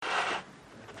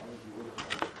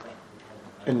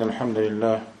إن الحمد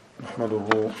لله نحمده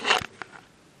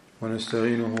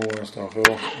ونستعينه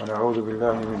ونستغفره ونعوذ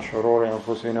بالله من شرور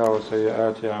أنفسنا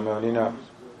وسيئات أعمالنا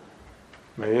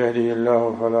من يهده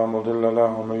الله فلا مضل له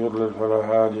ومن يضلل فلا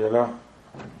هادي له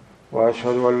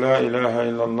وأشهد أن لا إله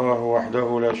إلا الله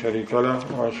وحده لا شريك له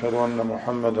وأشهد أن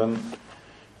محمدا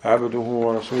عبده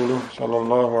ورسوله صلى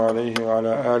الله عليه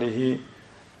وعلى آله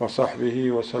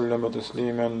وصحبه وسلم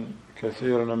تسليما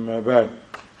كثيرا أما بعد.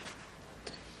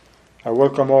 I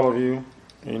welcome all of you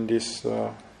in this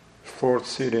fourth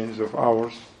sittings of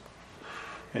ours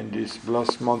in this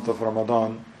blessed month of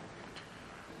Ramadan,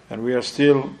 and we are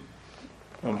still,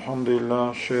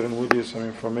 alhamdulillah, sharing with you some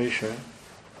information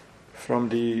from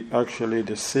the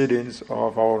sittings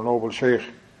of our noble Shaykh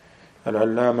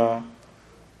Al-Allama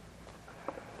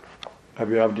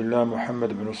Abi Abdullah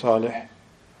Muhammad ibn Salih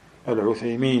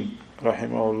Al-Uthaymeen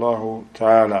rahimahullah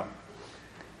ta'ala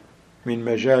min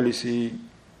Majaalisi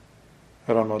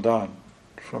Ramadan,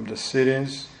 from the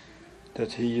sittings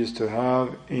that he used to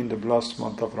have in the blessed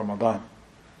month of Ramadan.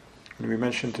 And we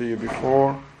mentioned to you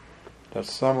before that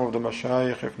some of the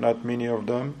mashayikh, if not many of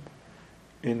them,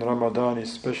 in Ramadan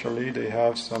especially, they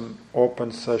have some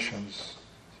open sessions,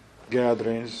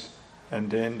 gatherings, and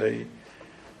then they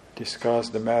discuss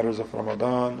the matters of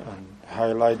Ramadan and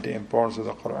highlight the importance of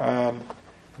the Quran,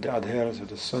 the adherence of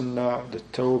the Sunnah, the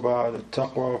Tawbah, the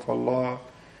Taqwa of Allah.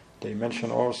 They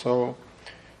mention also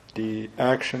the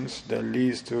actions that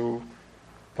leads to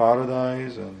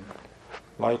paradise, and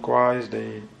likewise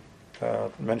they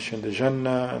mention the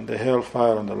Jannah and the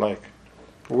hellfire and the like.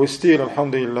 We still,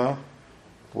 alhamdulillah,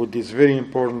 with this very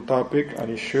important topic,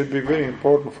 and it should be very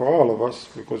important for all of us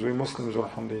because we Muslims,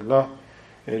 alhamdulillah,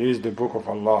 it is the book of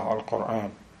Allah,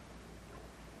 Al-Quran.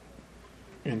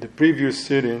 In the previous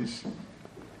sittings,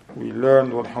 we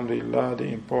learned, alhamdulillah, the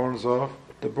importance of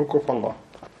the book of Allah,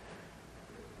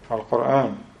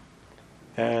 Al-Quran,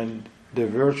 and the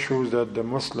virtues that the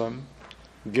Muslim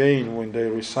gain when they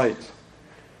recite.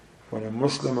 When a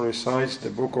Muslim recites the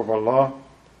book of Allah,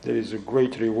 there is a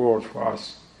great reward for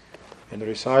us in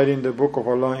reciting the book of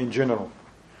Allah in general.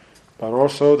 But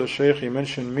also the Shaykh, he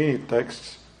mentioned many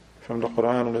texts from the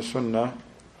Quran and the Sunnah,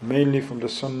 mainly from the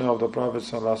Sunnah of the Prophet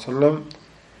ﷺ,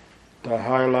 that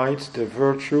highlights the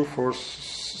virtue for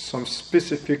some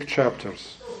specific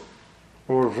chapters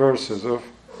or verses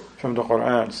from the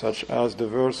Quran, such as the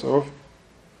verse of,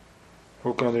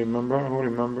 who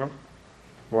remember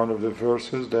one of the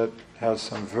verses that has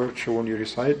some virtue when you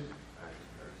recite?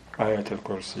 Ayat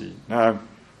al-Kursi.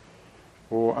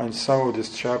 And some of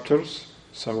these chapters,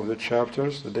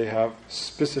 that they have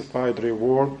specified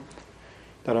reward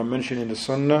that are mentioned in the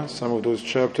Sunnah. Some of those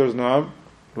chapters,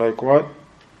 like what?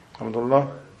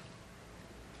 Alhamdulillah.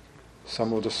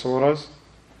 Some of the surahs.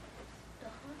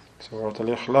 Surah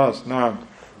Al-Ikhlas,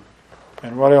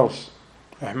 And what else?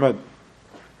 Ahmed.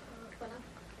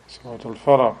 Surah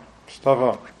Al-Falaq.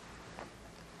 Mustafa.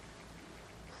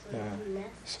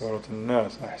 Surah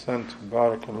Al-Nas. Ahsant.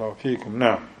 Barakallahu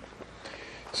feekum.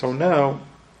 So now,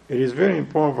 it is very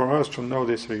important for us to know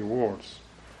these rewards.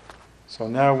 So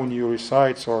now when you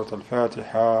recite Surah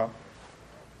Al-Fatiha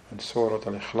and Surah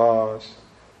Al-Ikhlas,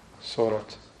 Surah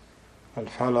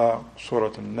Al-Falaq,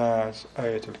 Surah Al-Nas,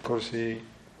 Ayat Al-Kursi,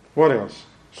 what else?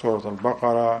 Surah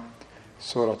Al-Baqarah,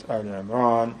 Surah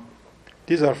Al-Imran.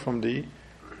 These are from the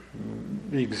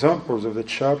examples of the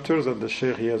chapters that the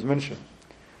Shaykh he has mentioned.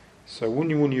 So when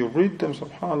you read them,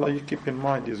 subhanAllah, you keep in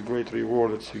mind this great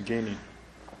reward that you're gaining.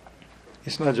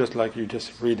 It's not just like you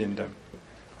just reading them.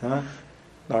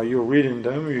 Now you're reading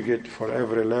them, you get for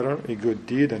every letter a good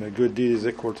deed, and a good deed is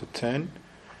equal to 10.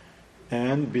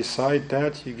 And beside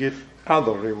that, you get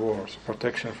other rewards.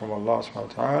 Protection from Allah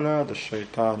subhanahu wa ta'ala, the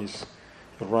shaitan is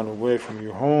run away from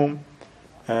your home,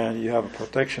 and you have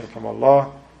protection from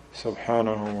Allah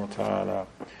subhanahu wa ta'ala.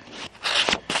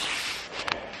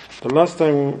 The last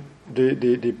time,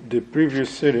 the previous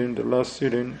sitting, the last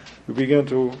sitting, we began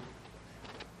to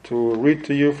read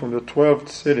to you from the 12th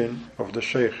sitting of the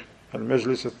Shaykh,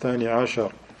 المجلس الثاني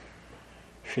عشر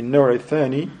في النوع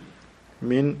الثاني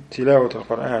من تلاوة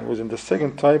القرآن, was in the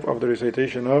second type of the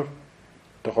recitation of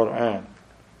the Quran.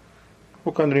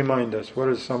 Who can remind us? What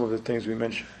are some of the things we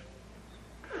mentioned?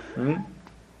 نعم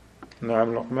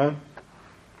لقمان.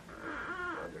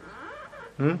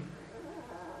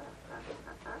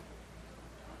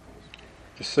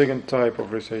 The second type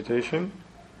of recitation.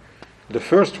 The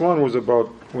first one was about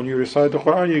when you recite the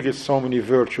Quran, you get so many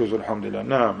virtues, alhamdulillah.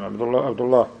 Naam,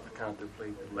 Abdullah.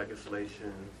 Contemplate the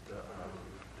legislations, the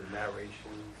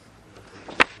narrations.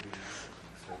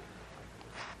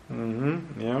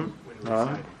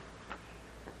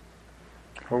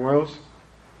 Who else?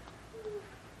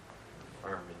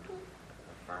 Affirming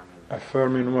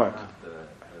Affirming what?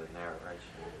 The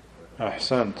narration.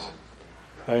 Ahsant.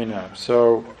 Aynam.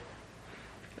 So,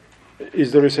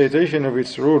 is the recitation of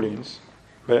its rulings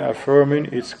by affirming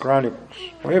its chronicles.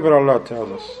 Whatever Allah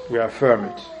tells us, we affirm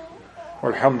it.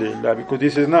 Alhamdulillah, because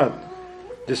this is not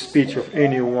the speech of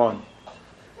anyone.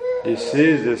 This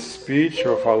is the speech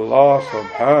of Allah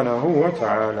subhanahu wa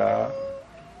ta'ala.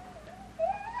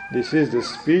 This is the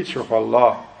speech of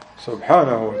Allah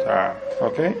subhanahu wa ta'ala.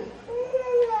 Okay?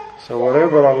 So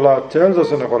whatever Allah tells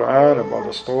us in the Quran about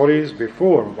the stories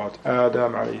before, about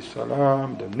Adam alayhi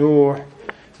salam, the Nuh,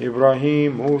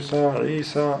 Ibrahim, Musa,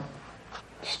 Isa,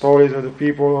 stories of the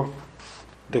people of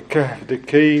the Kahf, the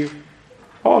cave,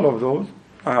 all of those,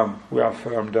 we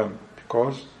affirm them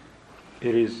because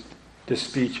it is the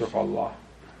speech of Allah.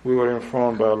 We were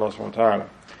informed by Allah subhanahu wa ta'ala.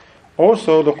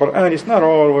 Also, the Quran is not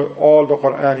all the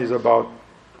Quran is about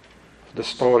the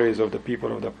stories of the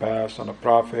people of the past and the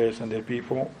prophets and their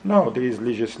people. No, there is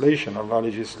legislation. Allah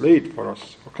legislate for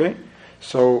us. Okay?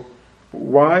 So,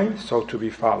 why? So to be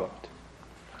followed.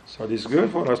 So it is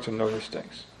good for us to know these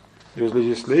things. Those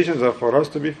legislations are for us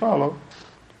to be followed.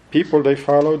 People, they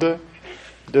follow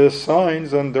the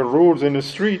signs and the rules in the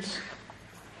streets.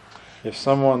 If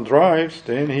someone drives,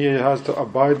 then he has to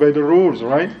abide by the rules,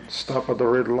 right? Stop at the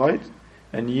red light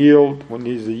and yield when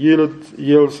there's a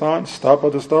yield sign. Stop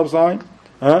at the stop sign,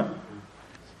 huh?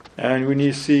 And when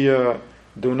you see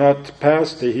do not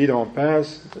pass, he don't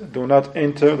pass. Do not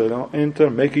enter, they don't enter.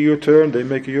 Make a U-turn, they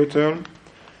make a U-turn.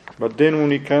 But then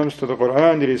when it comes to the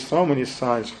Quran, there is so many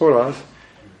signs for us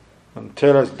and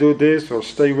tell us do this or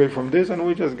stay away from this, and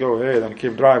we just go ahead and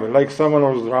keep driving. Like someone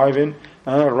was driving,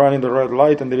 running the red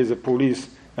light, and there is a police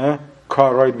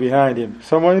car right behind him.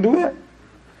 Someone do that?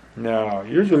 No.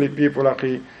 Usually people,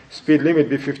 speed limit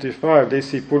be 55. They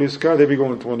see police car, they be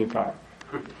going 25.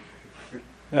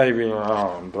 They be,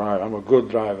 I'm a good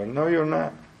driver. No, you're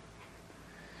not.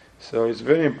 So it's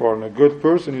very important. A good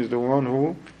person is the one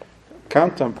who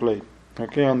contemplate,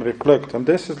 and reflect. And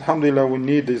this is, alhamdulillah, we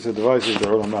need these advices of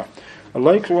the ulama.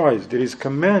 Likewise, there is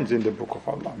commands in the book of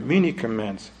Allah, many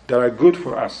commands that are good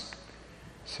for us.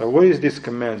 So what is these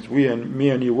commands? Me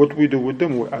and you, what we do with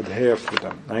them, we adhere to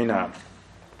them. Aynam.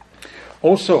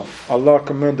 Also, Allah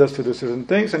commands us to do certain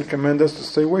things and commands us to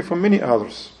stay away from many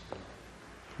others.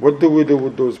 What do we do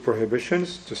with those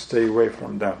prohibitions? To stay away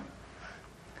from them.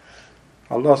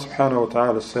 Allah subhanahu wa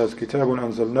ta'ala says, كِتَابٌ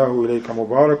أَنزَلْنَاهُ إِلَيْكَ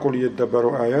مُبَارَكٌ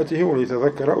لِيَدَّبَّرُوا آيَاتِهِ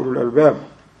وَلِيَتَذَكَّرَ أُولُو الْأَلْبَابِ.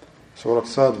 Surah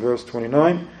Sad, verse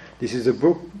 29. This is a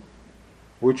book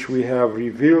which we have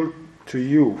revealed to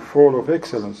you, full of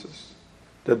excellences,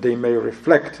 that they may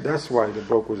reflect. That's why the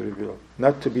book was revealed.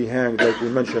 Not to be hanged, like we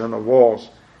mentioned, on the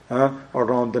walls,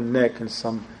 around the neck in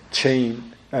some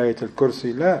chain, Ayat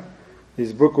al-Kursi. La.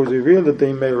 This book was revealed that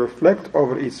they may reflect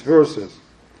over its verses,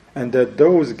 and that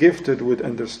those gifted with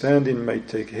understanding may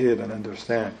take heed and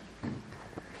understand.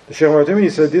 The Shaykh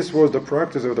Uthaymeen said this was the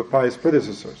practice of the pious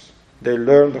predecessors. They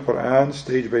learned the Quran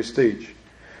stage by stage,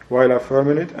 while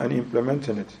affirming it and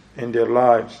implementing it in their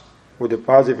lives with a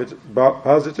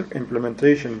positive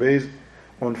implementation based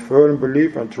on firm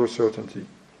belief and true certainty.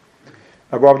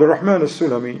 Abu Abdurrahman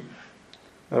al-Sulami,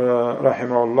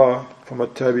 rahimahullah, from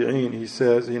al-Tabi'een,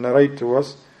 he narrates to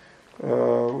us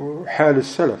Hal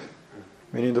al-Salaf,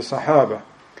 meaning the Sahaba.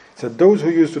 Said those who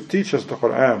used to teach us the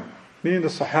Quran, meaning the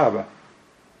Sahaba,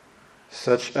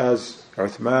 such as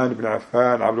Uthman ibn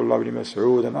Affan, Abdullah ibn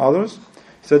Mas'ud, and others,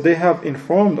 said they have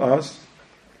informed us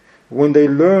when they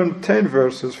learned 10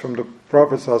 verses from the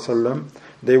Prophet ﷺ,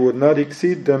 they would not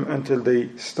exceed them until they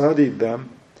studied them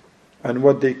and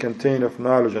what they contain of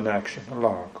knowledge and action.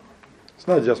 Allah. It's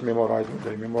not just memorize what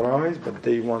they memorize, but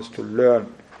they want to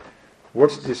learn.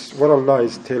 What Allah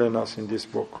is telling us in this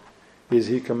book? Is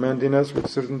He commanding us with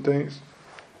certain things?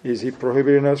 Is He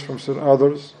prohibiting us from certain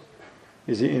others?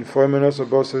 Is He informing us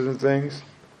about certain things?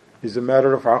 Is a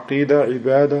matter of aqidah,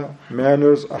 ibadah,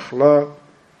 manners, akhlaq,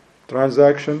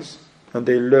 transactions, and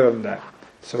they learn that.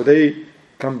 So they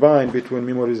combine between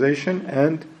memorization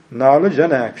and knowledge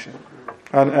and action,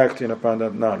 and acting upon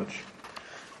that knowledge.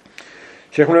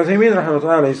 Shaykh Uthaymeen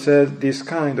rahimahullah said this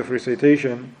kind of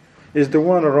recitation is the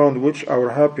one around which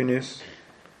our happiness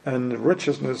and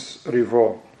righteousness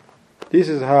revolve. This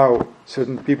is how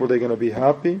certain people they're going to be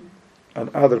happy, and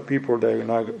other people they're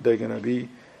going to be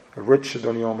wretched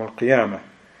on Yawm al-Qiyamah.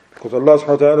 Because Allah subhanahu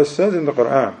wa ta'ala says in the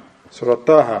Quran, Surah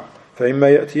Taha,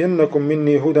 فَإِمَّا يَأْتِيَنَّكُم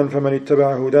مِّنِّي هُدًى فَمَنِ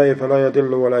اتَّبَعَ هُدَايَ فَلَا يَضِلُّ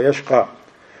وَلَا يَشْقَى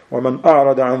وَمَنْ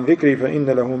أَعْرَضَ عَنْ ذِكْرِي فَإِنَّ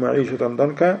لَهُ مَعِيشَةً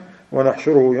ضَنْكًا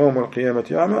وَنَحْشُرُهُ يَوْمَ الْقِيَامَةِ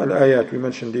أَعْمَى. Al-ayat, we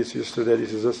mentioned this yesterday,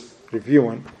 this is just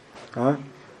reviewing.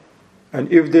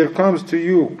 And if there comes to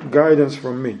you guidance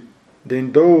from me,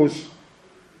 then those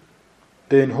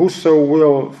then whoso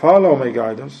will follow my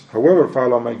guidance, whoever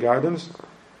follow my guidance,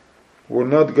 will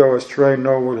not go astray,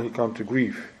 nor will he come to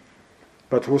grief.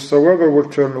 But whosoever will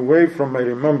turn away from my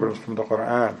remembrance, from the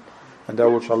Quran, and that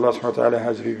which Allah subhanahu wa ta'ala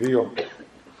has revealed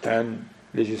and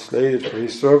legislated for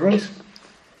His servants,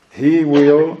 his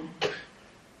will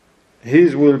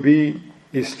be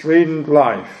a straitened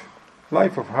life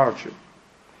of hardship.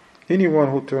 Anyone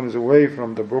who turns away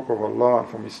from the book of Allah and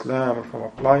from Islam and from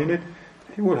applying it,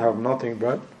 he will have nothing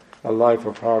but a life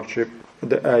of hardship.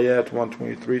 The ayat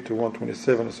 123 to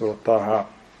 127 in Surah Taha.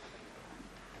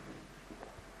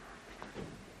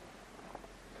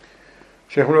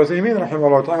 Shaykh Uthaymeen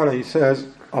rahimahullah ta'ala, he says,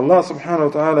 Allah subhanahu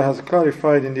wa ta'ala has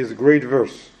clarified in this great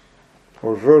verse,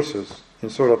 or verses in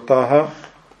Surah Taha,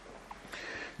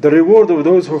 the reward of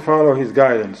those who follow His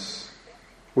guidance,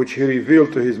 which He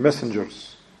revealed to His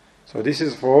messengers. So this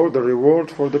is for the reward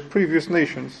for the previous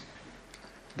nations,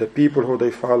 the people who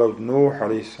they followed Nuh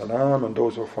alayhi salam, and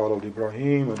those who followed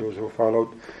Ibrahim, and those who followed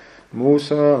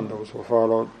Musa, and those who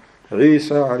followed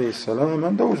Isa alayhi salam,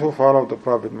 and those who followed the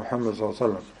Prophet Muhammad sallallahu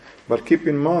alaihi wasallam. But keep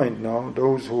in mind now,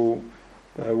 those who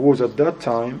was at that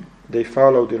time, they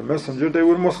followed their messenger, they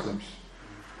were Muslims,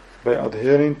 by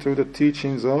adhering to the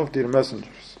teachings of their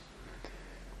messengers.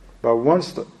 But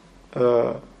once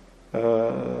Allah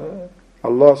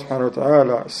subhanahu wa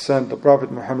ta'ala sent the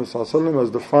Prophet Muhammad sallallahu alaihi wasallam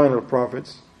as the final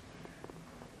prophets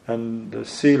and the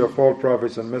seal of all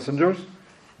prophets and messengers,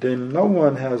 then no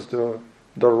one has the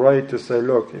right to say,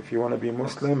 look, if you want to be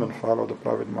Muslim and follow the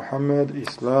Prophet Muhammad,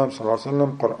 Islam sallallahu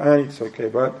alaihi wasallam, Quran, it's okay,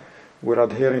 but we're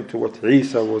adhering to what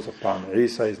Isa was upon.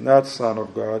 Isa is not son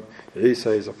of God.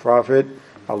 Isa is a prophet.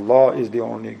 Allah is the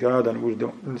only God,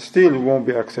 and still won't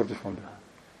be accepted from them.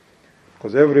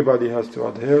 Because everybody has to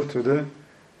adhere to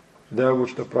that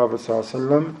which the Prophet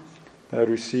ﷺ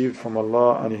received from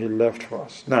Allah and he left for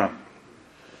us. Now,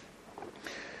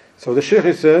 so the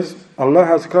Shaykh says, Allah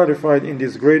has clarified in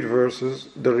these great verses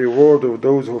the reward of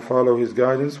those who follow His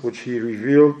guidance, which He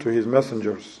revealed to His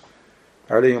messengers,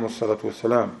 alayhim as-salatu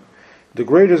was-salam. The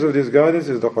greatest of this guidance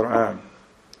is the Quran.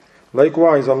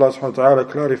 Likewise, Allah subhanahu wa ta'ala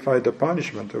clarified the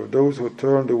punishment of those who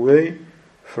turned away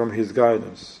from His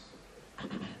guidance.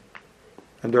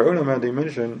 And the ulama, they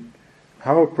mention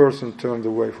how a person turned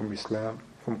away from Islam,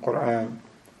 from Quran,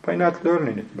 by not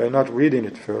learning it, by not reading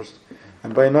it first,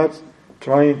 and by not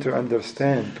trying to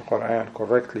understand the Quran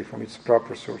correctly from its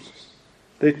proper sources.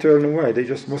 They turn away, they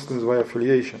just Muslims by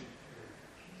affiliation,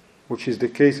 which is the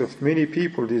case of many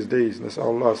people these days.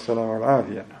 Nas'allah as-salam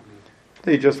al-afiyah.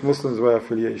 They just Muslims by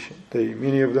affiliation.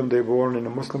 Many of them, they born in a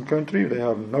Muslim country, they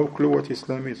have no clue what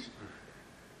Islam is.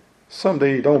 Some,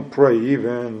 they don't pray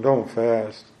even, don't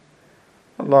fast.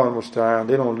 Allah al-Musta'an,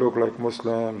 they don't look like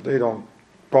Muslims, they don't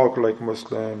talk like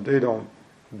Muslims, they don't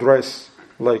dress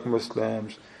like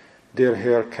Muslims, their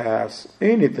hair casts,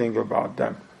 anything about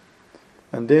them.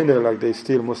 And then they're like, they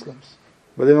still Muslims.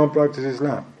 But they don't practice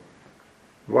Islam.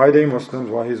 Why they Muslims?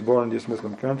 Why he's born in this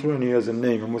Muslim country and he has a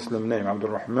name, a Muslim name.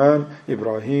 Abdul Rahman,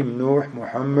 Ibrahim, Nuh,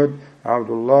 Muhammad,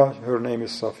 Abdullah, her name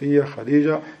is Safiya,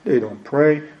 Khadija. They don't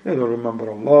pray, they don't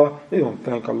remember Allah, they don't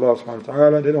thank Allah subhanahu wa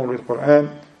ta'ala, they don't read Quran.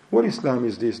 What Islam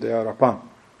is this they are upon?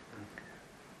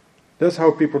 That's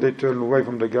how people, they turn away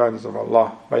from the guidance of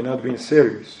Allah, by not being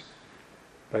serious,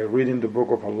 by reading the book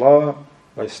of Allah,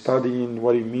 by studying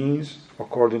what it means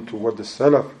according to what the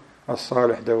Salaf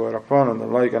as-Salih they were upon and the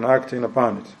like, and acting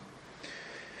upon it.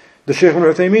 The Shaykh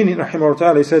Uthaymeen rahimahullah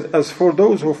ta'ala, he said, as for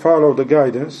those who follow the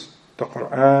guidance, the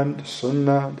Quran, the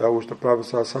Sunnah, that which the Prophet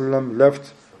ﷺ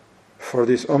left for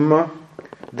this ummah,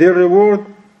 their reward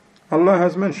Allah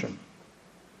has mentioned.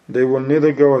 They will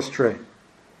neither go astray.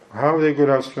 How they go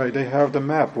astray? They have the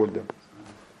map with them.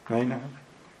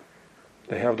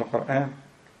 They have the Quran.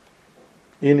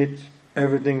 In it,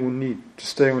 everything we need to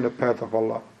stay on the path of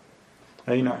Allah.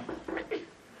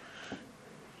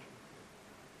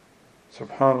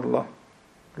 Subhanallah.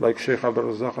 Like Shaykh Abdul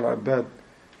Razzaq al-Abbad,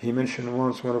 he mentioned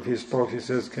once one of his talks, he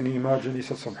says, can you imagine? He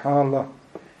said, Subhanallah,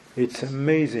 it's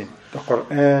amazing. The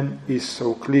Quran is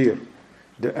so clear.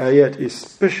 The ayat,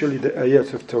 especially the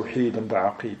ayats of Tawheed and the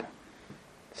Aqeedah.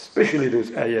 Especially those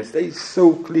ayats, they are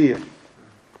so clear.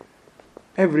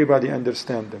 Everybody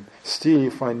understands them. Still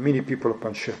you find many people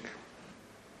upon shirk.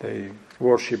 They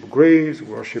worship graves,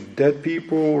 worship dead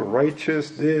people,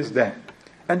 righteous, this, that.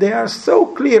 And they are so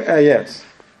clear ayats.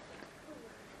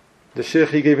 The Shaykh,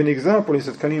 he gave an example. He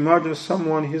said, can you imagine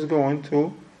someone, he's going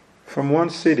from one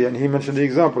city, and he mentioned the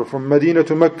example, from Medina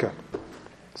to Mecca.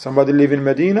 Somebody live in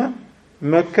Medina,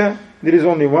 Mecca, there is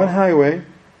only one highway,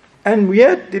 and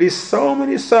yet there is so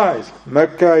many sides.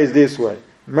 Mecca is this way,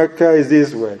 Mecca is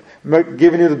this way.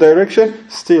 Giving you the direction,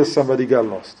 still somebody got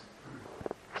lost.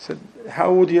 said,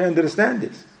 how would you understand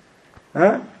this?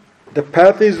 Huh? The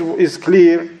path is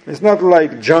clear. It's not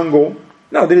like jungle.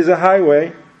 No, there is a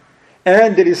highway.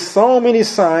 And there is so many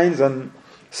signs and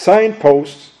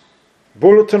signposts,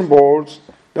 bulletin boards,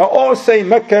 that all say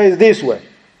Mecca is this way.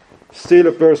 Still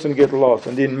a person get lost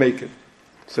and didn't make it.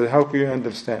 So how can you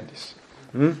understand this?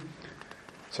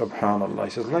 Subhanallah.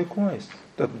 He says, likewise,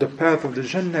 that the path of the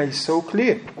Jannah is so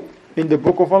clear in the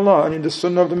book of Allah and in the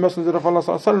Sunnah of the Messenger of Allah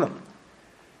sallallahu alaihi wasallam.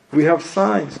 We have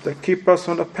signs that keep us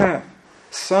on the path,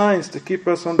 signs to keep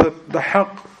us on the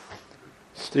haqq.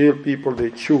 Still people, they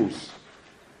choose,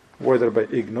 whether by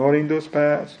ignoring those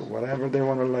paths or whatever, they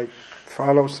want to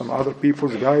follow some other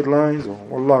people's guidelines, or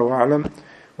wallahu a'lam,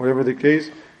 whatever the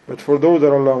case. But for those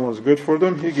that Allah wants good for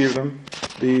them, He gives them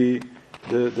He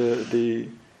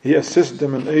assists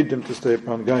them and aids them to stay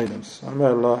upon guidance. And may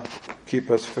Allah keep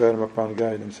us firm upon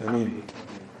guidance. Ameen.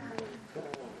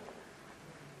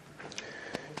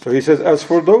 So he says, as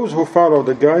for those who follow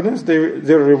the guidance,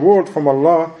 their reward from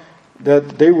Allah,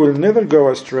 that they will never go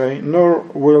astray, nor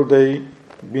will they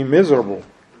be miserable.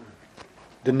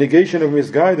 The negation of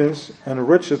misguidance and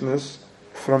wretchedness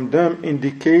from them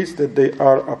indicates that they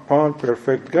are upon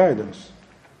perfect guidance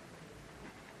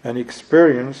and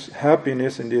experience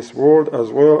happiness in this world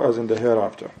as well as in the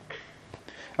hereafter.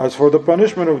 As for the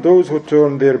punishment of those who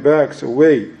turn their backs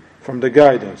away from the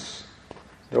guidance,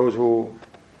 those who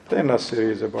they're not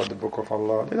serious about the book of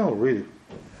Allah, they don't read it.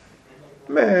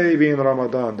 Maybe in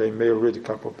Ramadan they may read a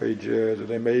couple pages, or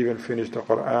they may even finish the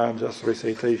Quran, just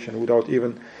recitation, without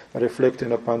even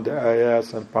reflecting upon the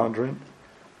ayahs and pondering.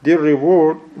 Their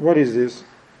reward, what is this?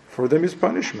 For them is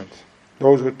punishment.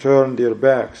 Those who turn their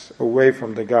backs away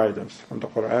from the guidance, from the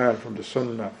Quran, from the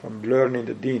Sunnah, from learning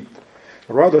the Deen.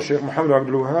 Rather, Shaykh Muhammad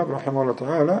Abdul Wahab, rahimahullah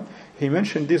ta'ala, he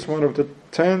mentioned this one of the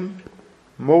 10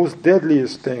 most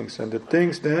deadliest things, and the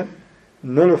things that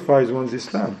nullifies one's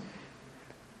Islam.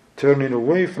 Turning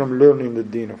away from learning the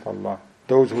Deen of Allah.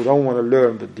 Those who don't want to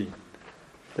learn the Deen.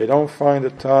 They don't find the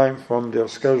time from their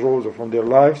schedules or from their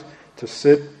lives to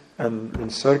sit and in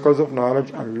circles of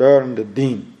knowledge and learn the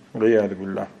Deen. Riyadhu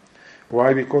billah.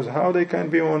 Why? Because how they can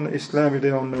be on Islam if they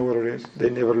don't know what it is? They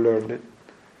never learned it.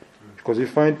 Because you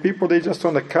find people, they just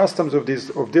on the customs of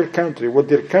their country, what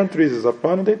their country is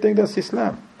upon, and they think that's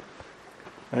Islam.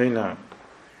 I know.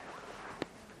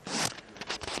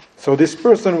 So this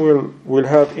person will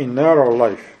have a narrow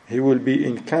life. He will be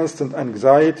in constant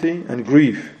anxiety and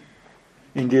grief.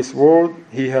 In this world,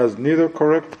 he has neither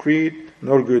correct creed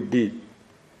nor good deed.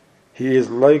 He is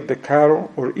like the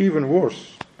cattle, or even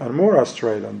worse, and more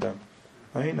astray than them.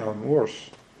 I know,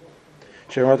 worse.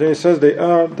 Shaykh Uthaymeen says they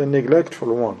are the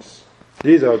neglectful ones.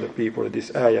 These are the people that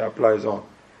this ayah applies on.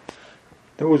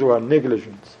 Those who are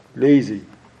negligent, lazy,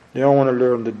 they don't want to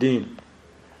learn the Deen.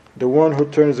 The one who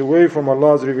turns away from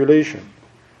Allah's revelation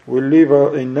will live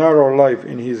a narrow life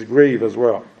in his grave as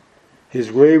well. His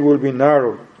grave will be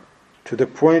narrow to the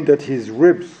point that his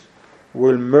ribs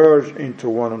will merge into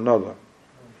one another.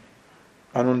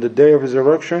 And on the day of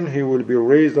resurrection, he will be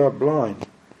raised up blind,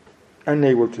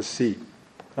 unable to see.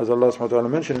 As Allah subhanahu wa ta'ala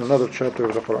mentioned in another chapter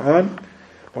of the Quran,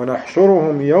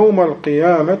 وَنَحْشُرُهُمْ يَوْمَ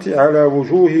الْقِيَامَةِ عَلَى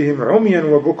وُجُوهِهِمْ عُمْيًا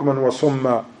وَبُكْمًا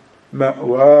وَصُمًّا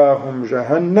مَأْوَاهُمْ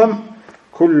جَهَنَّمْ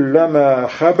كُلَّمَا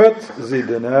خَبَتْ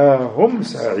زِدْنَاهُمْ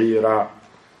سَعِيرًا.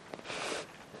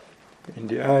 In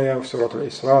the ayah of Surah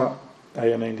Al-Isra,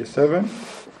 ayah 97,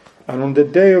 and on the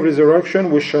day of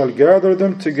resurrection we shall gather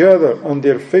them together on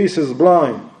their faces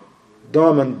blind,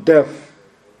 dumb and deaf.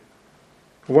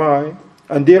 Why?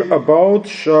 And their abode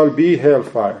shall be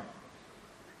hellfire.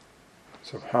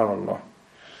 Subhanallah.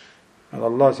 And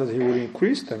Allah says He will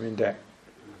increase them in that.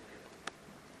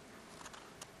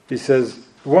 He says,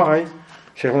 why?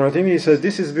 Shaykh Uthaymeen, he says,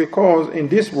 this is because in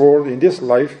this world, in this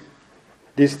life,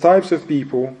 these types of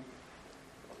people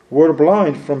were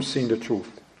blind from seeing the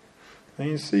truth. They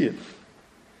didn't see it.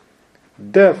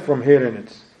 Deaf from hearing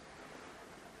it.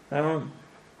 And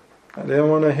they don't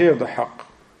want to hear the haqq.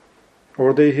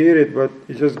 Or they hear it, but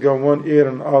it just go one ear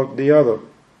and out the other.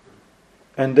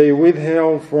 And they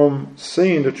withheld from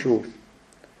saying the truth.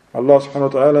 Allah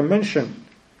subhanahu wa ta'ala mentioned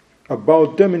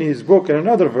about them in His book in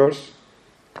another verse,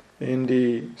 in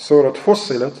the Surah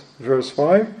Fussilat, verse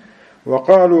 5,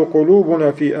 وَقَالُوا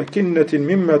قُلُوبُنَا فِي أَكِنَّةٍ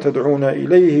مِمَّا تَدْعُونَا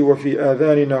إِلَيْهِ وَفِي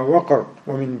آذَانِنَا وَقَرٌ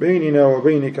وَمِنْ بَيْنِنَا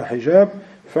وَبَيْنِكَ حِجَابٌ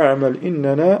فَاعْمَلْ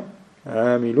إِنَّنَا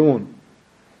عَامِلُونَ.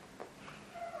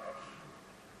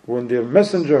 When their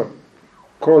messenger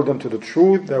called them to the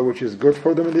truth, that which is good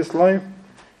for them in this life,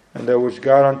 and that which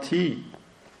guarantee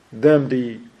them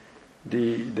the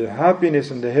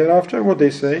happiness in the hereafter, what they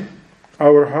say?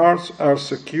 Our hearts are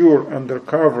secure under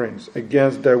coverings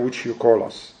against that which you call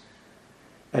us.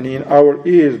 and in our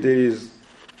ears there is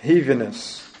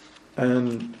heaviness,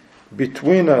 and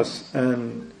between us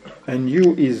and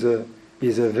you is a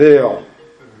veil.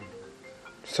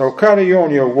 So carry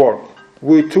on your work.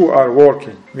 We too are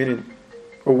working, meaning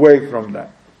away from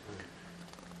that.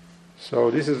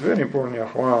 So this is very important, ya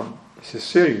akhwan. This is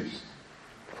serious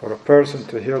for a person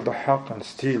to hear the haqq and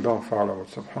still don't follow it.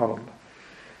 Subhanallah.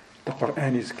 The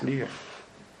Quran is clear.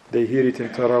 They hear it in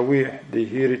Taraweeh, they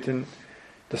hear it in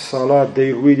the Salat,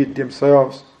 they read it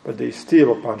themselves, but they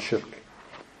still upon shirk.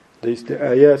 The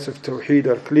ayats of Tawheed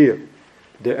are clear.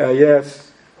 The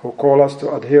ayats who call us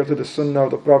to adhere to the Sunnah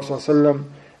of the Prophet ﷺ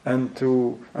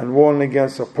and warn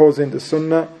against opposing the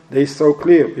Sunnah, they so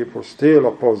clear. People still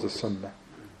oppose the Sunnah,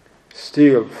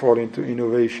 still fall into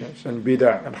innovations and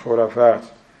bid'ah and khurafat.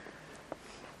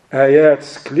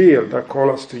 Ayats clear that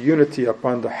call us to unity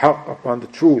upon the haqq, upon the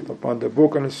truth, upon the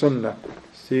book and the Sunnah.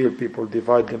 Still people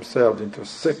divide themselves into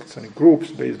sects and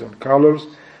groups based on colors,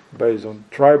 based on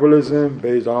tribalism,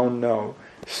 based on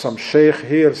some Shaykh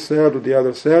here said or the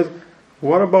other says.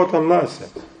 What about Allah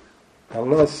says?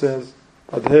 Allah says,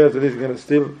 adhere to this, you're going to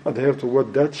still adhere to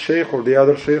what that Shaykh or the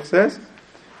other Shaykh says?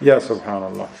 Ya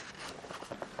subhanallah.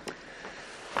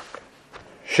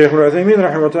 Shaykh Uthaymeen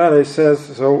rahimahullah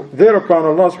says, so thereupon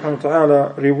Allah subhanahu wa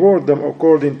ta'ala reward them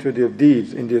according to their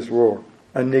deeds in this world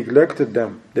and neglected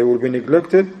them. They will be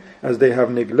neglected as they have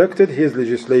neglected His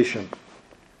legislation.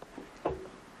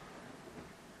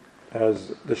 As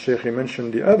the Shaykh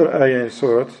mentioned the other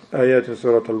ayat in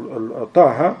Surah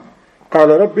Taha, قال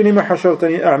رب لما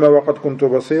حشرتني أعمى وقد كنت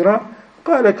بصيرا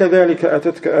قال كذلك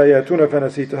أتتك آياتنا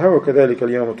فنسيتها وكذلك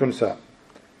اليوم تنسى.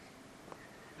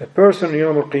 A person in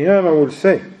Yawm al-Qiyamah will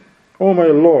say, Oh my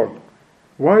Lord,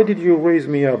 why did you raise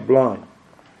me up blind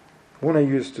when I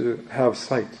used to have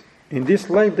sight? In this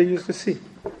life they used to see.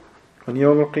 On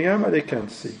Yawm al-Qiyamah they can't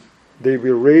see. They will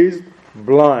be raised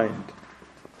blind.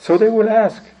 So they will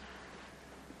ask,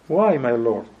 why my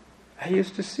Lord? I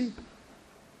used to see.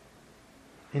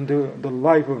 In the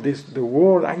life of the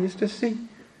world I used to see.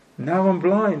 Now I'm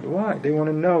blind. Why? They want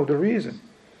to know the reason.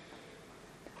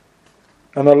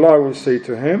 And Allah will say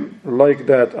to him, like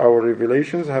that our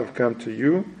revelations have come to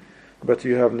you, but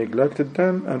you have neglected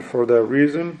them, and for that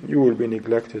reason you will be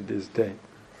neglected this day.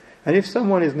 And if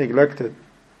someone is neglected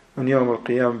on Yawm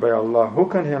al-Qiyam by Allah, who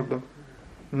can help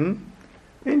them?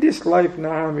 In this life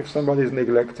now, if somebody is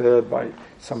neglected by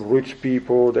some rich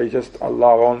people, they just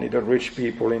allow only the rich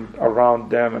people around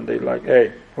them, and they like,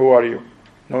 hey, who are you?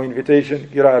 No invitation?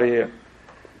 Get out of here.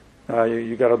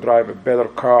 You got to drive a better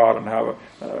car and have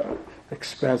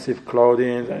expensive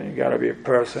clothing, and you got to be a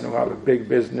person who have a big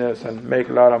business and make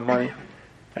a lot of money.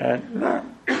 And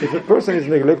if a person is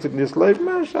neglected in this life,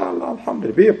 mashallah,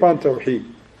 alhamdulillah, be upon tawheed.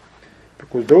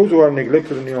 Because those who are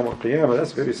neglected in Yawm al-Qiyamah,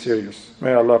 that's very serious.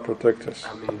 May Allah protect us.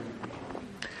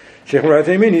 Shaykh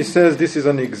Uthaymeen, he says this is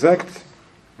an exact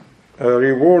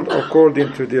reward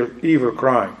according to their evil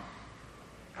crime.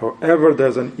 Whoever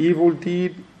does an evil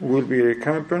deed will be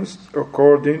recompensed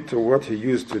according to what he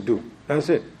used to do. That's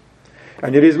it.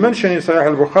 And it is mentioned in Sahih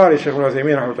al-Bukhari, Shaykh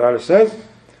Uthaymeen says,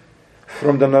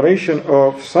 from the narration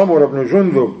of Samur ibn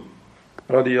Jundub,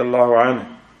 radiyallahu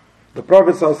anhu, the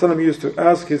Prophet ﷺ used to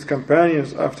ask his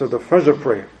companions after the Fajr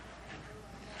prayer.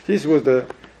 This was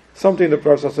something the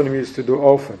Prophet ﷺ used to do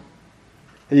often.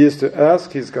 He used to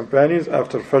ask his companions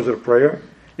after Fajr prayer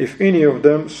if any of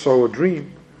them saw a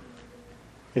dream.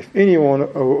 If any one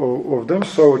of them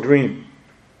saw a dream.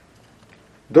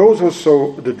 Those who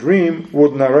saw the dream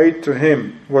would narrate to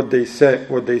him what they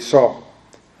saw.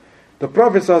 The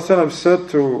Prophet ﷺ said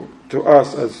to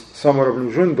us, as Samur ibn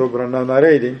Jundub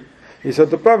narrating, he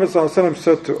said, the Prophet ﷺ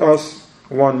said to us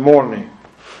one morning.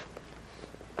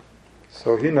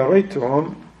 So he narrated to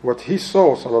him what he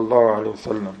saw, sallallahu alayhi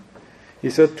wasallam. He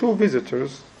said, two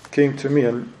visitors came to me,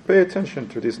 and pay attention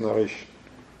to this narration.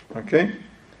 Okay?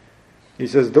 He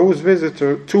says,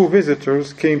 two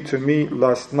visitors came to me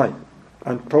last night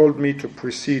and told me to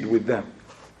proceed with them.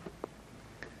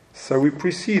 So we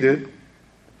proceeded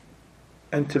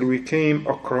until we came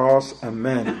across a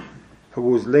man who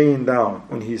was laying down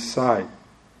on his side,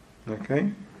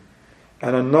 okay,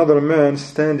 and another man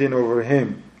standing over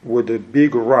him with a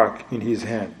big rock in his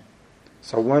hand.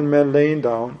 So one man laying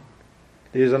down,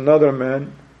 there is another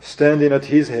man standing at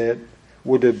his head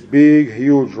with a big,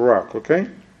 huge rock, okay?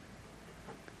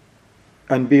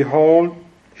 And behold,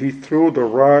 he threw the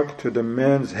rock to the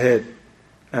man's head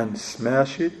and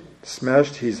smashed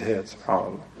his head,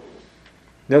 subhanAllah.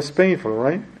 That's painful,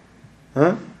 right?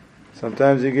 Huh?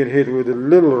 Sometimes you get hit with a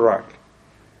little rock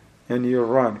and you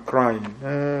run crying.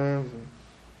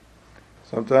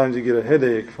 Sometimes you get a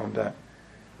headache from that.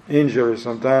 injury,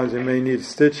 sometimes he may need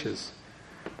stitches.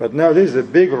 But now this is a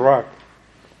big rock,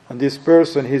 and this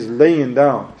person, he's laying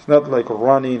down. It's not like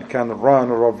running, can run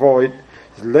or avoid.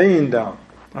 He's laying down.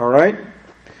 All right?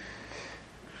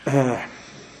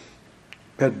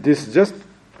 But this just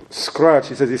scratch,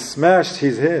 he says, he smashed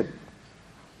his head.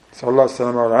 Sallallahu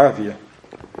alaihi wasallam.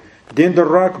 Then the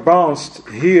rock bounced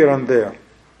here and there.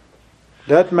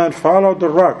 That man followed the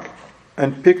rock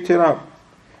and picked it up.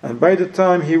 And by the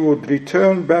time he would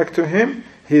return back to him,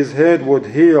 his head would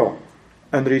heal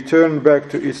and return back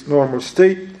to its normal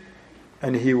state,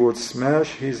 and he would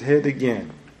smash his head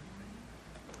again.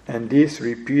 And this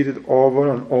repeated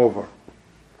over and over.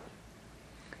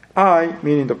 I,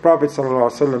 meaning the Prophet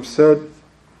ﷺ, said,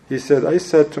 I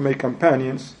said to my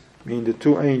companions, meaning the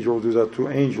two angels, those are two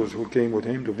angels who came with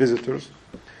him, the visitors.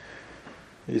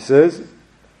 He says,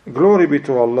 glory be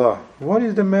to Allah. What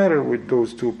is the matter with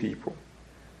those two people?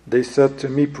 They said to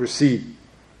me, proceed.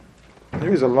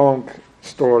 There is a long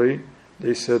story.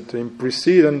 They said to him,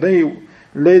 proceed, and they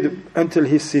laid until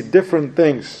he see different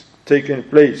things taking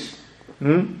place.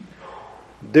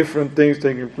 Different things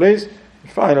taking place.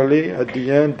 Finally, at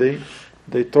the end,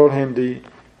 they told him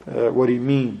what he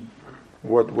mean.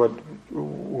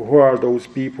 Who are those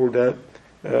people that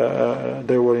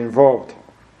they were involved?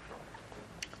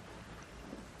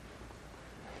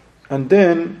 And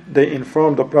then they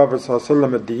informed the Prophet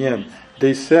ﷺ at the end.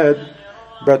 They said,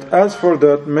 but as for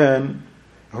that man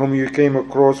whom you came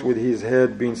across with his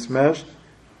head being smashed,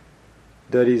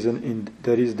 that is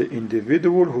the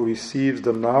individual who receives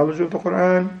the knowledge of the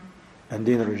Quran and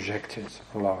then rejects it.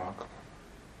 Allahu Akbar.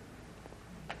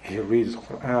 He reads the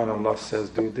Quran, Allah says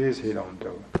do this, he don't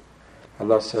do it.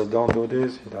 Allah says don't do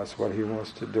this, that's what he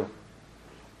wants to do.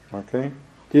 Okay?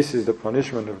 This is the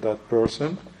punishment of that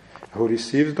person who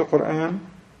receives the Quran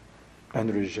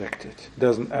and rejects it,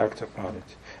 doesn't act upon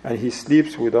it. And he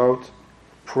sleeps without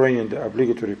praying the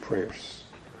obligatory prayers.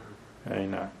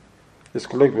 This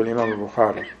collected by Imam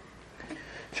al-Bukhari.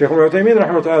 Shaykh Uthaymeen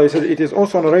rahmatullah said, it is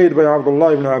also narrated by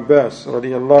Abdullah ibn Abbas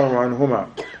radiyallahu anhuma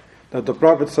that the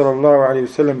Prophet sallallahu alaihi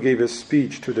wasallam gave a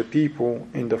speech to the people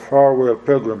in the farewell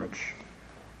pilgrimage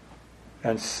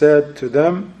and said to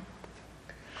them,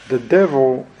 the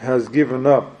devil has given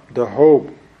up the hope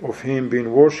of him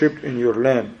being worshipped in your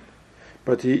land,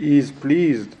 but he is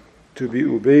pleased to be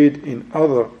obeyed in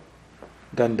other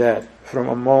than that from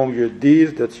among your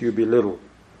deeds that you belittle.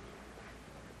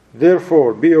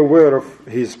 Therefore be aware of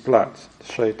his plots,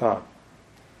 shaitan.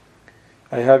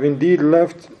 I have indeed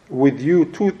left with you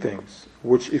two things,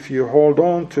 which if you hold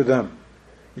on to them,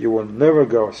 you will never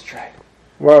go astray.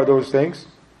 What are those things?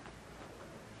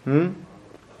 Quran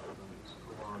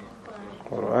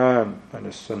and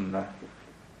the Sunnah.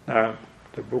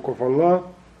 The Book of Allah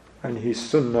and His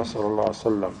Sunnah sallallahu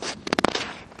alaihi wasallam.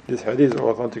 This hadith is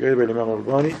authenticated by Imam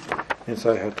al-Albani in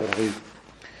Sahih al-Targhib.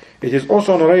 It is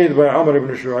also narrated by Amr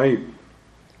ibn Shu'ayb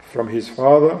from his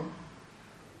father,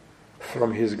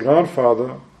 from his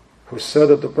grandfather, who said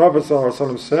that the Prophet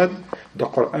ﷺ said, the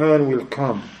Quran will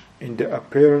come in the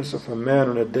appearance of a man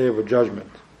on a day of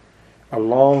judgment,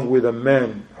 along with a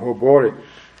man who bore it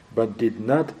but did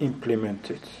not implement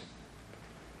it.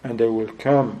 And they will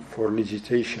come for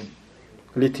litigation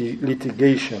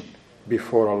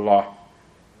before Allah.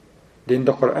 Then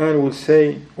the Quran will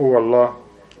say, O Allah,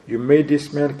 you made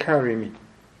this man carry me,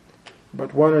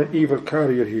 but what an evil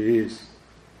carrier he is.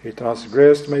 He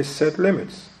transgressed my set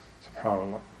limits.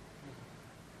 SubhanAllah.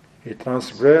 He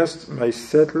transgressed my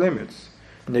set limits,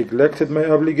 neglected my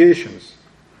obligations,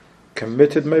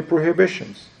 committed my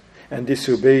prohibitions, and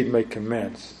disobeyed my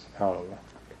commands. SubhanAllah.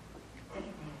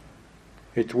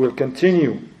 It will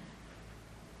continue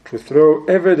to throw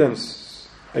evidence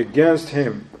against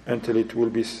him until it will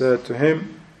be said to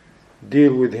him,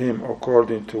 deal with him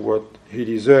according to what he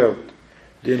deserved.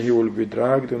 Then he will be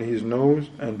dragged on his nose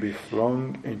and be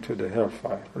flung into the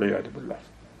hellfire.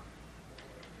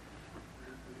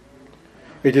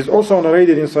 It is also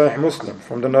narrated in Sahih Muslim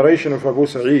from the narration of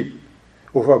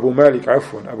Abu Malik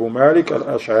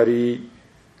al-Ash'ari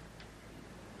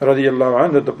radiyallahu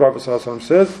anhu, that the Prophet ﷺ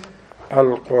says,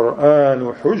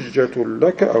 Al-Qur'anu hujjatul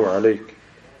laka aw alayk.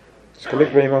 It's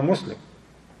collected by Imam Muslim.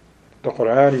 The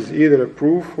Quran is either a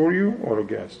proof for you or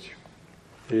against you.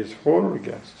 It is for or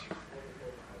against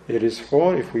you. It is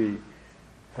for if we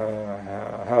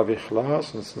have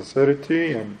ikhlas and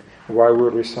sincerity, and while we're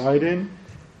reciting,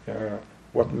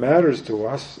 what matters to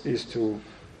us is to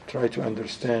try to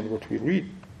understand what we read.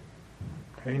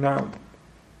 Okay, now,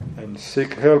 and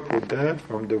seek help with that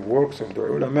from the works of the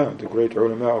ulama, the great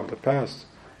ulama of the past,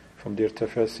 from their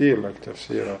tafsir, like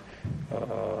tafsir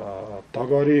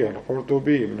Tabari,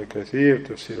 Al-Qurtubi, Ibn Kathir,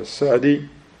 tafsir Al-Sa'di,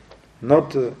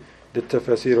 not the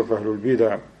tafasir of Ahlul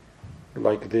Bidah,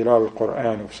 like Dhilal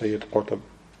al-Quran of Sayyid Qutb.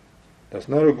 That's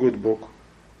not a good book,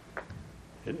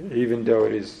 even though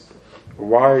it is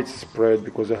widespread,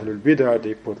 because Ahlul Bidah,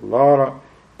 they put a lot of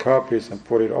copies and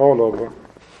put it all over.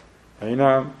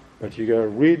 But you gotta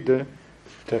read the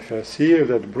tafasir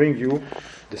that bring you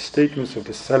the statements of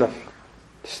the Salaf,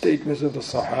 the statements of the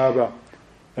Sahaba,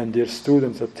 and their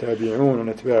students at Tabi'un and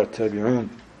Atba' Tabi'un.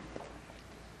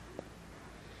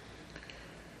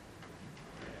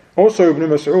 Also, Ibn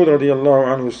Mas'ud radiallahu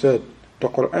anhu said, the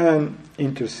Quran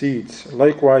intercedes.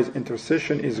 Likewise,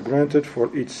 intercession is granted for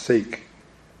its sake.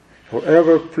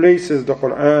 Whoever places the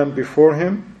Quran before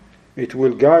him, it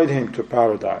will guide him to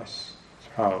paradise.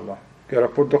 SubhanAllah. You gotta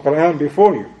put the Quran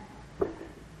before you.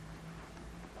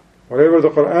 Whatever the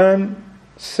Quran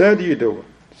said, you do it.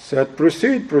 Said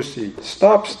proceed, proceed.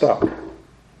 Stop, stop.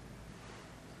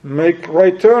 Make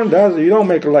right turn, you don't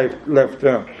make left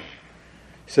turn.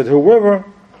 He said,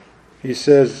 he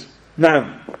says,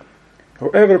 Naam.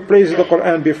 Whoever places the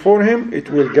Quran before him, it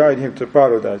will guide him to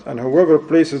paradise. And whoever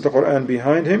places the Quran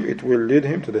behind him, it will lead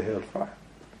him to the hellfire.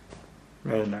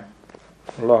 Very nice.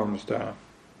 Allahumma musta'an.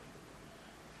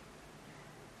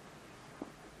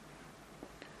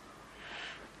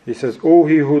 He says, O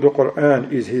he who the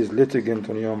Quran is his litigant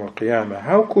on Yawm al-Qiyamah,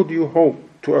 how could you hope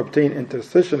to obtain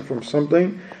intercession from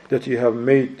something that you have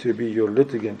made to be your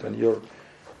litigant and your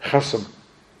khasm?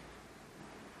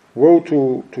 Woe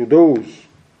to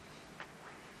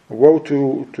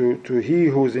he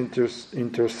whose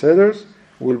interceders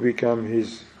will become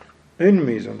his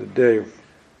enemies on the day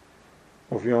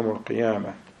of Yawm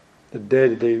al-Qiyamah, the day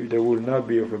that they will not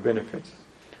be of a benefit.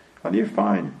 And you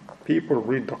find people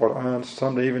read the Quran,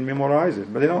 some they even memorize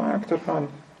it, but they don't act upon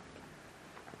it.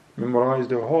 Memorize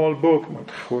the whole book with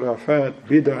khurafat,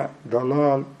 bid'ah,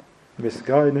 dalal,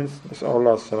 misguidance.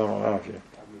 Nas'Allah as-salam al-afiyah.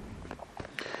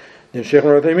 Then Shaykh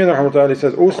Uthaymeen rahmatullahi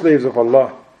says, O slaves of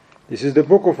Allah, this is the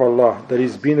book of Allah that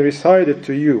is being recited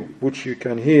to you, which you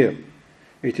can hear.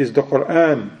 It is the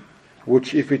Quran,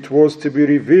 which if it was to be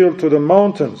revealed to the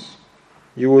mountains,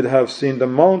 you would have seen the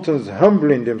mountains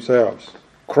humbling themselves,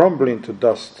 crumbling to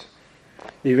dust.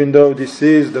 Even though this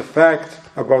is the fact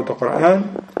about the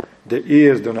Quran, the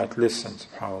ears do not listen,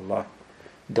 subhanAllah.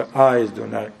 The eyes do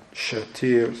not shed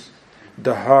tears.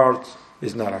 The heart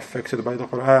is not affected by the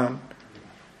Quran.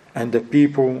 And the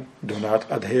people do not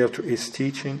adhere to its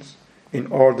teachings in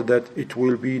order that it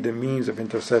will be the means of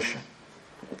intercession.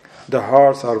 The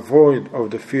hearts are void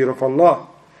of the fear of Allah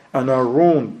and are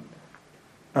ruined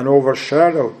and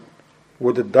overshadowed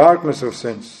with the darkness of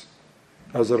sins.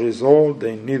 As a result,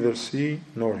 they neither see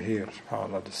nor hear.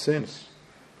 SubhanAllah, the sins.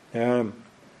 The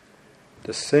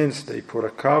sins, they put a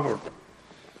cover.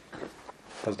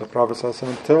 As the Prophet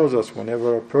ﷺ tells us,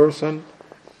 whenever a person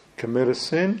commits a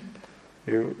sin,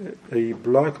 a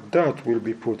black dot will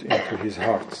be put into his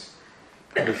heart.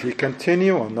 And if he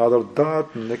continue, another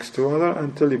dot next to other,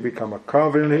 until he become a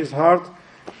cover in his heart,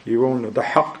 he won't know. The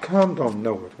haqq come, don't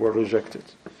know it, will reject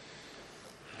it.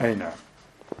 Aina.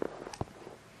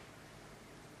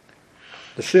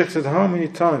 The Shaykh said, how many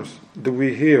times do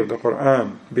we hear the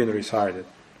Quran being recited?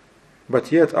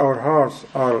 But yet our hearts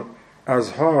are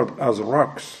as hard as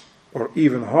rocks, or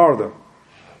even harder.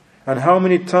 And how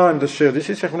many times this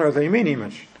is Shaykh Uthaymeen he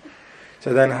mentioned.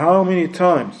 So then how many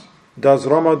times does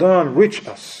Ramadan reach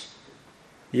us?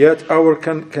 Yet our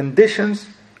conditions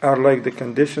are like the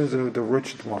conditions of the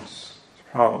wretched ones.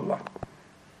 SubhanAllah.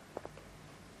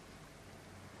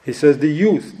 He says the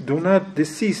youth do not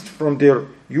desist from their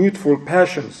youthful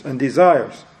passions and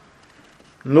desires,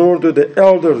 nor do the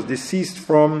elders desist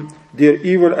from their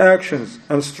evil actions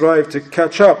and strive to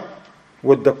catch up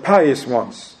with the pious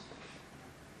ones.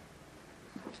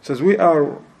 He says, where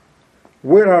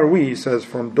are we? He says,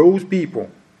 from those people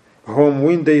whom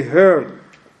when they heard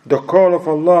the call of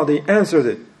Allah, they answered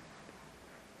it.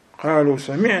 قالوا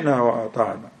سمعنا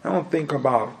وأطعنا. I don't think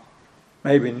about it.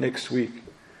 Maybe next week.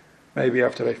 Maybe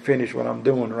after I finish what I'm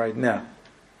doing right now.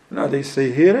 Now they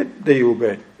say, hear it, they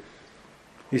obey.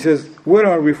 He says, where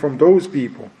are we from those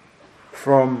people?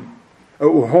 From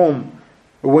whom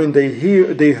when they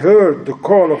heard the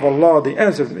call of Allah, they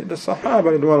answered. The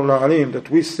Sahaba ridwanullah alayhim that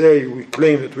we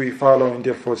claim that we follow in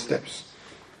their footsteps.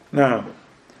 Now,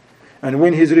 and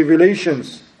when His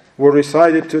revelations were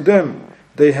recited to them,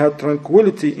 they had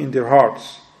tranquility in their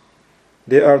hearts.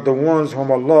 They are the ones whom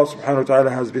Allah subhanahu wa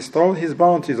ta'ala has bestowed His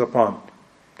bounties upon.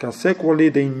 Consequently,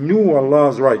 they knew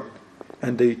Allah's right,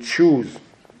 and they choose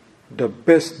the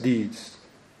best deeds.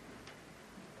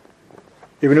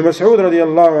 Ibn Mas'ud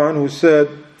radiallahu anhu said,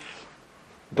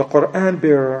 the Quran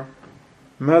bearer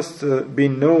must be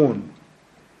known,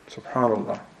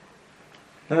 subhanallah,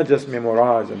 Not just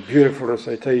memorize and beautiful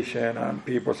recitation and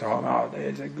people say, oh, no,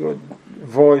 there's a good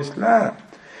voice. Nah.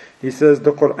 He says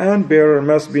the Quran bearer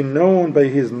must be known by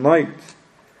his night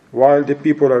while the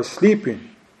people are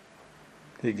sleeping.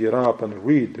 He get up and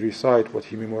recite what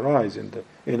he memorized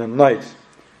in a night.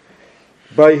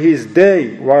 By his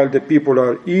day while the people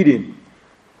are eating.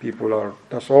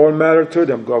 That's all matter to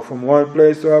them. Go from one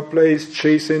place to a place,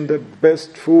 chasing the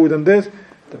best food and this.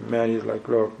 The man is like,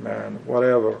 look, man,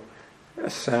 whatever, a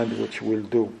sandwich will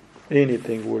do.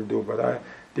 Anything will do. But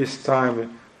this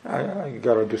time, I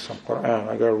gotta do some Quran.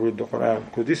 I gotta read the Quran.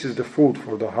 Because this is the food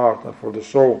for the heart and for the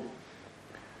soul.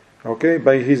 Okay?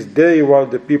 By his day while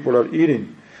the people are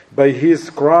eating. By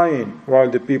his crying while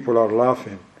the people are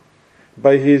laughing.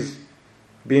 By his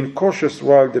being cautious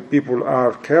while the people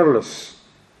are careless.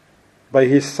 By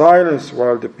his silence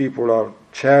while the people are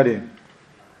chatting,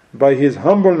 by his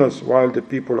humbleness while the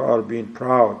people are being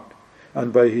proud,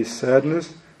 and by his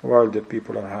sadness while the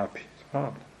people are happy.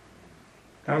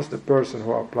 That's the person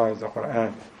who applies the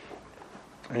Quran.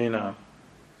 Amen.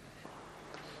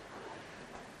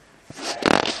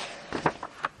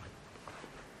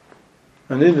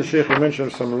 And then the Shaykh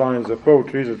mentioned some lines of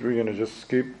poetry that we're going to just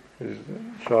skip,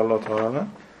 inshallah ta'ala.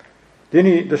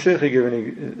 Then the Shaykh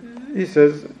he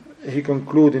says, he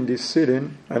concludes in this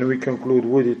sitting, and we conclude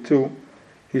with it too.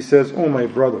 He says, oh my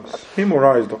brothers,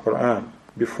 memorize the Quran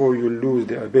before you lose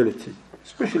the ability,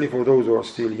 especially for those who are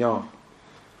still young.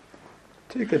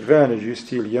 Take advantage. You're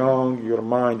still young, your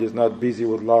mind is not busy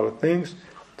with a lot of things.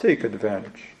 Take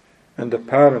advantage. And the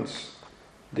parents,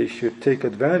 they should take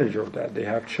advantage of that. They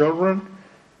have children,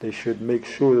 they should make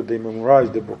sure that they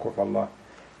memorize the Book of Allah,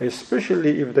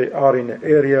 especially if they are in an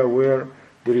area where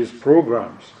there is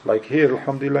programs, like here,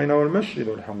 alhamdulillah, in our masjid,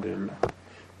 alhamdulillah.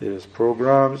 There is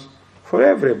programs for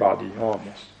everybody,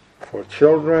 almost. For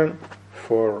children,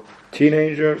 for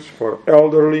teenagers, for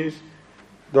elderlies,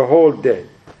 the whole day.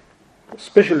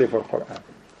 Especially for Quran.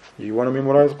 You want to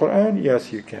memorize Quran?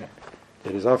 Yes, you can.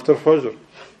 There is after Fajr.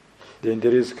 Then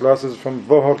there is classes from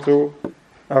Dhuhr to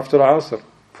after Asr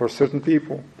for certain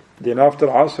people. Then after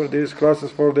Asr, there is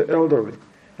classes for the elderly.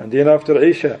 And then after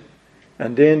Isha.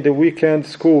 And then the weekend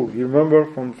school, you remember,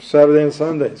 from Saturday and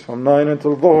Sundays, from 9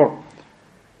 until Dhuhr.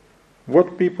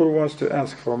 What people wants to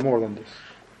ask for more than this?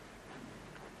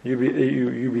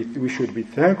 We should be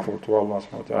thankful to Allah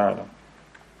subhanahu wa ta'ala.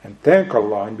 And thank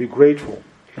Allah and be grateful.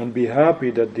 And be happy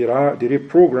that there are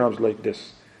programs like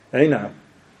this. Aina.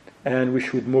 And we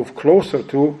should move closer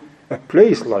to a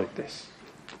place like this.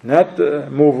 Not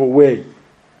move away.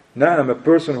 Now I'm a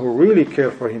person who really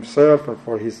cares for himself and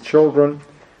for his children.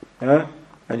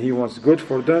 And he wants good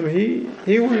for them,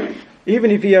 he will,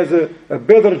 even if he has a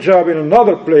better job in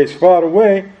another place far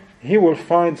away, he will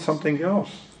find something else.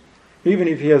 Even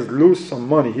if he has lose some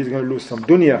money, he's going to lose some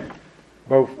dunya.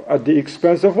 But at the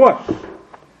expense of what?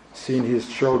 Seeing his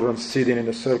children sitting in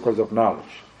the circles of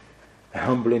knowledge,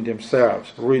 humbling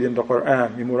themselves, reading the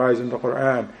Quran, memorizing the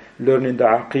Quran, learning the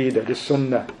Aqidah, the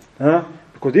Sunnah.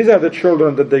 Because these are the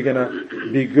children that they're going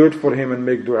to be good for him and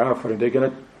make dua for him. They're going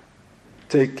to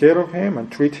take care of him and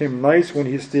treat him nice when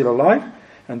he's still alive,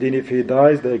 and then if he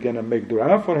dies, they're going to make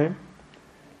dua for him.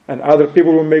 And other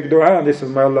people will make dua, and they say,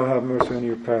 may Allah have mercy on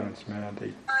your parents, man.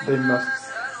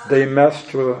 They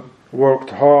must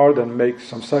worked hard and make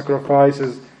some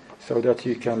sacrifices so that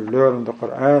you can learn the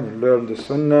Quran, learn the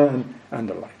Sunnah, and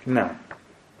the like. Now,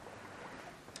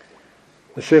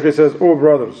 the Shaykh says, oh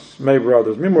brothers, my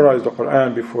brothers, memorize the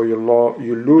Quran before you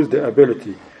lose the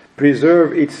ability.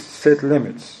 Preserve its set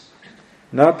limits,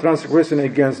 not transgressing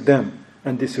against them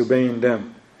and disobeying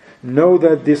them. Know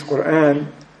that this Quran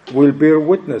will bear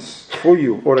witness for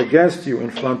you or against you in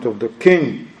front of the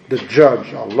King, the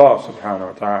Judge, Allah subhanahu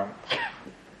wa ta'ala.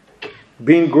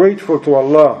 Being grateful to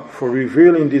Allah for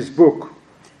revealing this book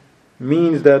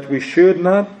means that we should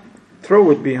not throw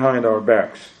it behind our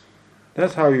backs.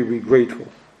 That's how you be grateful.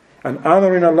 And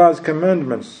honoring Allah's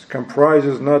commandments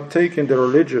comprises not taking the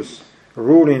religious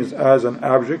rulings as an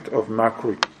object of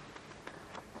mockery.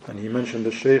 And he mentioned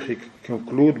the Shaykh, he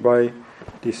conclude by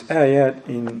this ayat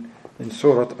in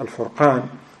Surah Al-Furqan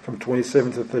from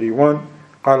 27 to 31.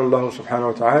 قال الله سبحانه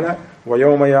وتعالى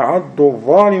ويوم يعض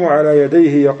الظالم على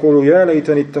يديه يقول يا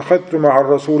ليتني اتخذت مع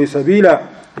الرسول سبيلا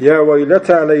يا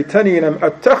ويلتى ليتني لم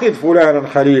أتخذ فلانا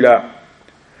خليلا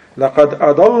لقد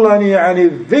أضلني عن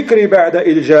الذكر بعد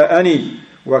إذ جاءني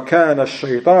وكان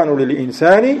الشيطان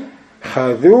للإنسان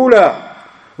خذولا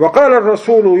وقال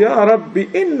الرسول يا رب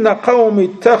إن قوم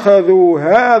اتخذوا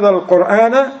هذا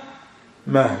القرآن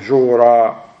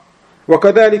مهجورا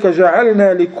وكذلك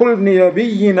جعلنا لكل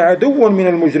نبي عدوا من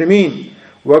المجرمين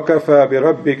وكفى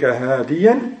بربك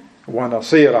هاديا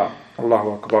ونصيرا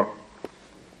Allahu Akbar.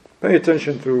 Pay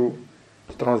attention to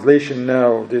the translation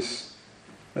now, this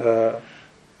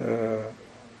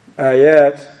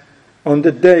ayat. On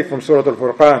the day from Surah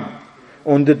Al-Furqan,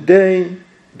 on the day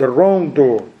the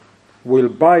wrongdoer will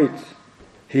bite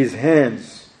his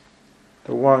hands,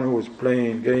 the one who is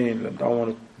playing game and don't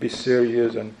want to be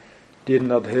serious and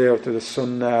didn't adhere to the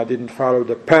sunnah, didn't follow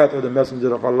the path of the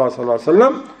Messenger of Allah sallallahu alaihi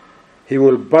wasallam, he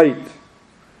will bite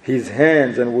his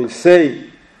hands and will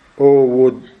say, "Oh,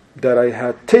 would that I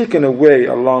had taken away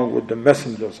along with the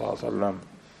Messenger sallallahu alaihi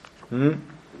wasallam.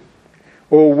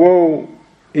 Oh, woe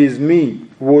is me,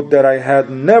 would that I had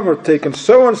never taken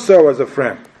so and so as a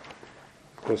friend."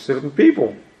 Because certain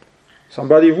people,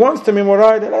 somebody wants to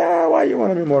memorize, why you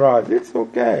want to memorize? It's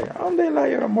okay. Alhamdulillah,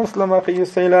 you're a Muslim, akhi, you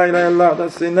say la ilaha illallah,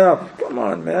 that's enough. Come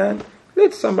on, man.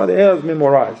 Let somebody else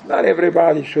memorize. Not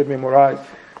everybody should memorize.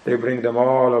 They bring them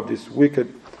all of this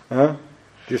wicked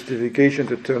justification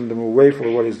to turn them away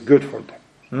from what is good for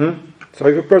them. So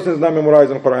if a person is not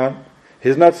memorizing the Quran,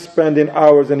 he's not spending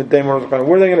hours in the day memorizing the Quran,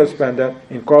 where are they going to spend that?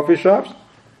 In coffee shops?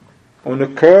 On the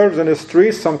curbs and the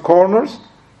streets, some corners?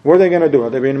 What are they going to do? Are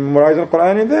they been memorizing the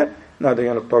Quran in there? No, they're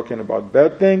going to talking about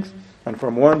bad things, and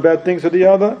from one bad thing to the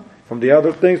other, from the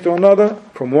other things to another,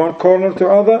 from one corner to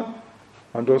other,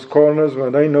 and those corners,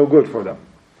 well, they ain't no good for them.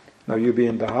 Now you be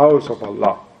in the house of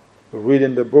Allah,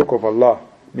 reading the book of Allah,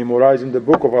 memorizing the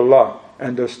book of Allah,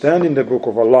 understanding the book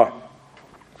of Allah.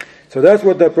 So that's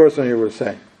what that person here will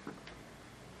say.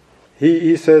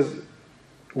 He says,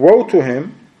 woe to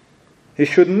him, he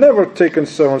should never taken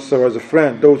so and so as a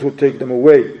friend, those who take them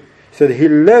away. He said, he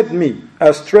led me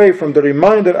astray from the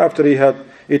reminder after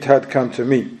it had come to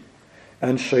me.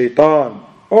 And shaitan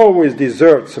always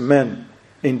deserts men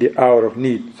in the hour of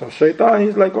need. So shaitan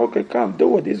is like, okay, come,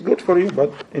 do it, it's good for you.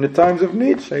 But in the times of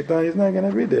need, shaitan is not going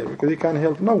to be there because he can't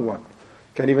help no one.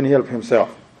 Can't even help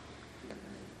himself.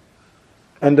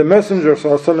 And the Messenger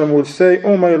ﷺ will say,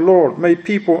 "O my Lord, may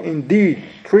people indeed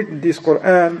treat this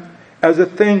Quran as a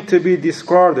thing to be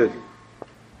discarded.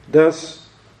 Thus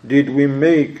did we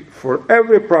make for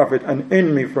every prophet an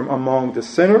enemy from among the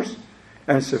sinners,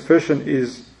 and sufficient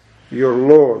is your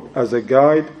Lord as a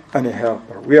guide and a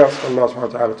helper." We ask Allah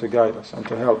subhanahu wa ta'ala to guide us and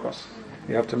to help us.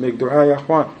 We have to make dua, ya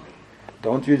akhwan.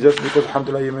 Don't you just because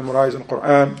alhamdulillah you memorize the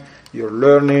Quran, you're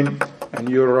learning and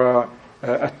you're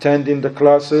attending the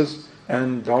classes,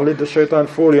 and don't let the shaitan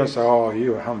fool you and say, "Oh,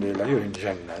 you, alhamdulillah, you're in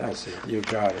Jannah, that's it, you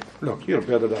got it. Look, you're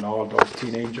better than all those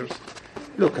teenagers.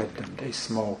 Look at them, they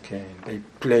smoking, they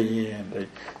playing, they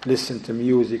listen to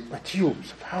music. But you,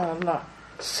 subhanallah,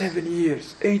 7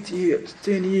 years, 8 years,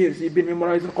 10 years, you've been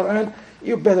memorizing the Quran,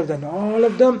 you're better than all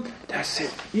of them. That's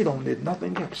it, you don't need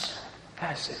nothing else.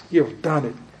 That's it, you've done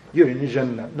it, you're in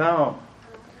Jannah."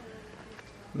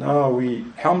 Now we,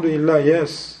 alhamdulillah,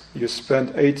 yes, you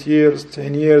spent 8 years,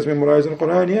 10 years memorizing the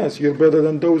Quran, yes, you're better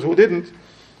than those who didn't.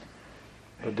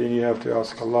 But then you have to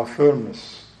ask Allah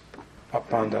firmness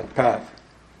upon that path.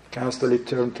 Constantly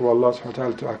turn to Allah subhanahu wa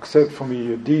ta'ala to accept from you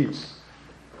your deeds.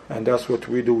 And that's what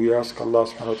we do. We ask Allah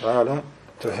subhanahu wa ta'ala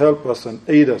to help us and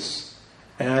aid us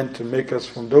and to make us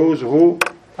from those who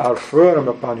are firm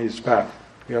upon His path.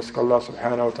 We ask Allah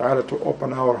subhanahu wa ta'ala to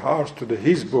open our hearts to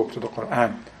His book, to the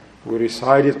Quran. We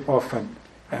recite it often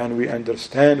and we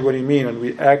understand what He means and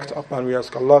we act upon. We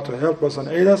ask Allah to help us and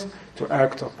aid us to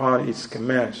act upon its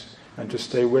commands and to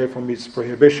stay away from its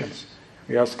prohibitions.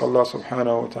 We ask Allah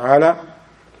subhanahu wa ta'ala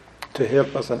to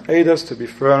help us and aid us to be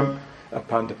firm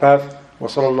upon the path.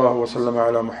 وصلى الله وسلم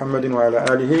على محمد وعلى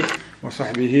آله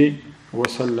وصحبه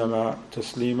وسلم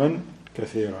تسليما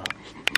كثيرا.